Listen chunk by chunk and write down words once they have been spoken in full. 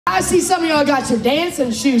I see some of y'all got your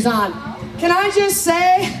dancing shoes on. Can I just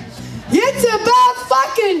say, it's about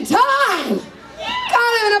fucking time! God,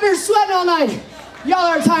 I've been up here sweating all night. Y'all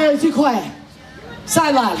are entirely too quiet.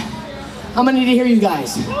 Sideline, I'm gonna need to hear you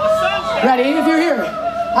guys. Ready? If you're here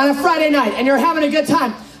on a Friday night and you're having a good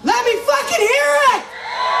time, let me fucking hear it!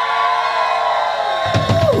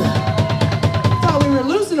 Woo. Thought we were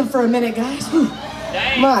losing them for a minute, guys. Whew.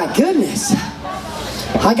 My goodness.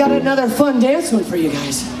 I got another fun dance one for you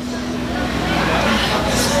guys.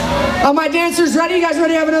 Are my dancers ready? You guys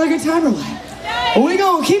ready to have another good time or what? We're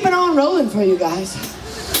gonna keep it on rolling for you guys.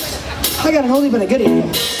 I got an oldie but a goodie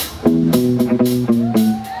here.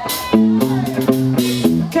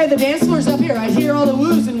 Okay, the dance floor's up here. I hear all the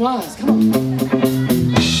woos and wahs. Come on.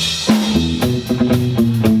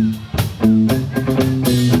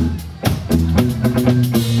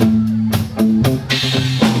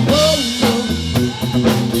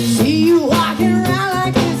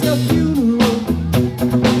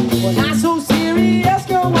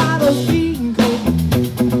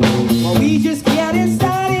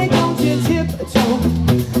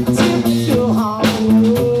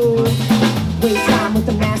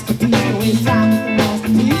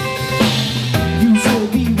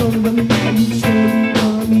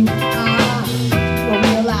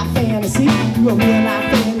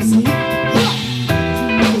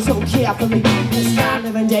 Let's start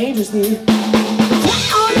living dangerously.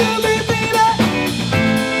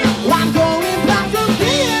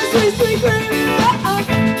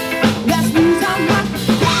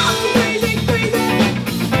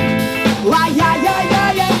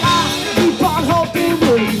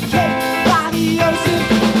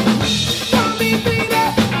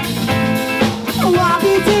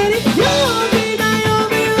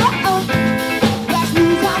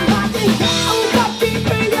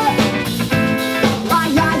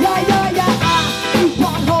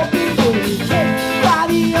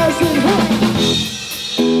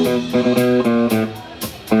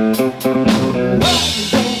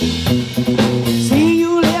 See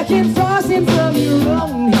you licking frosting from your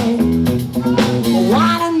own hand.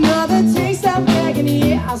 Want another taste of begging,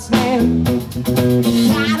 yes, man.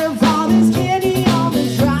 Tired of all this candy on the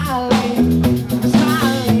dry land.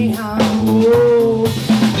 Oh,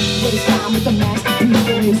 waste time with the masterpiece.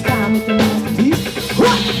 Waste time with the masterpiece.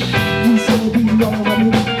 You should be rolling with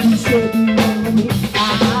me. You should be rolling with me.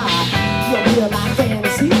 Your real life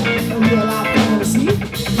fantasy. A real life fantasy.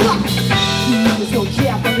 You don't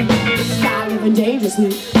care for me. Start living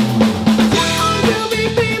dangerously.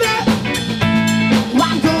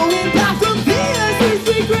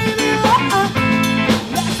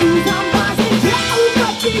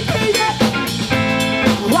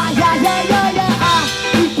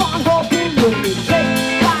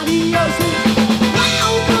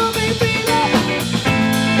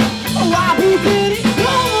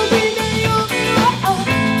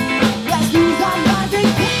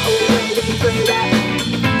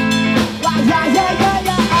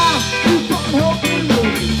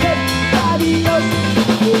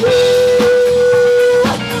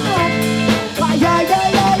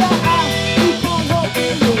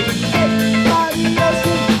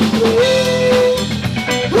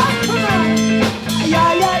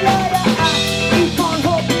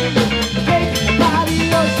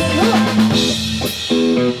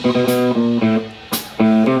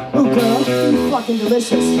 Ooh, girl, you're fucking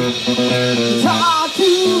delicious.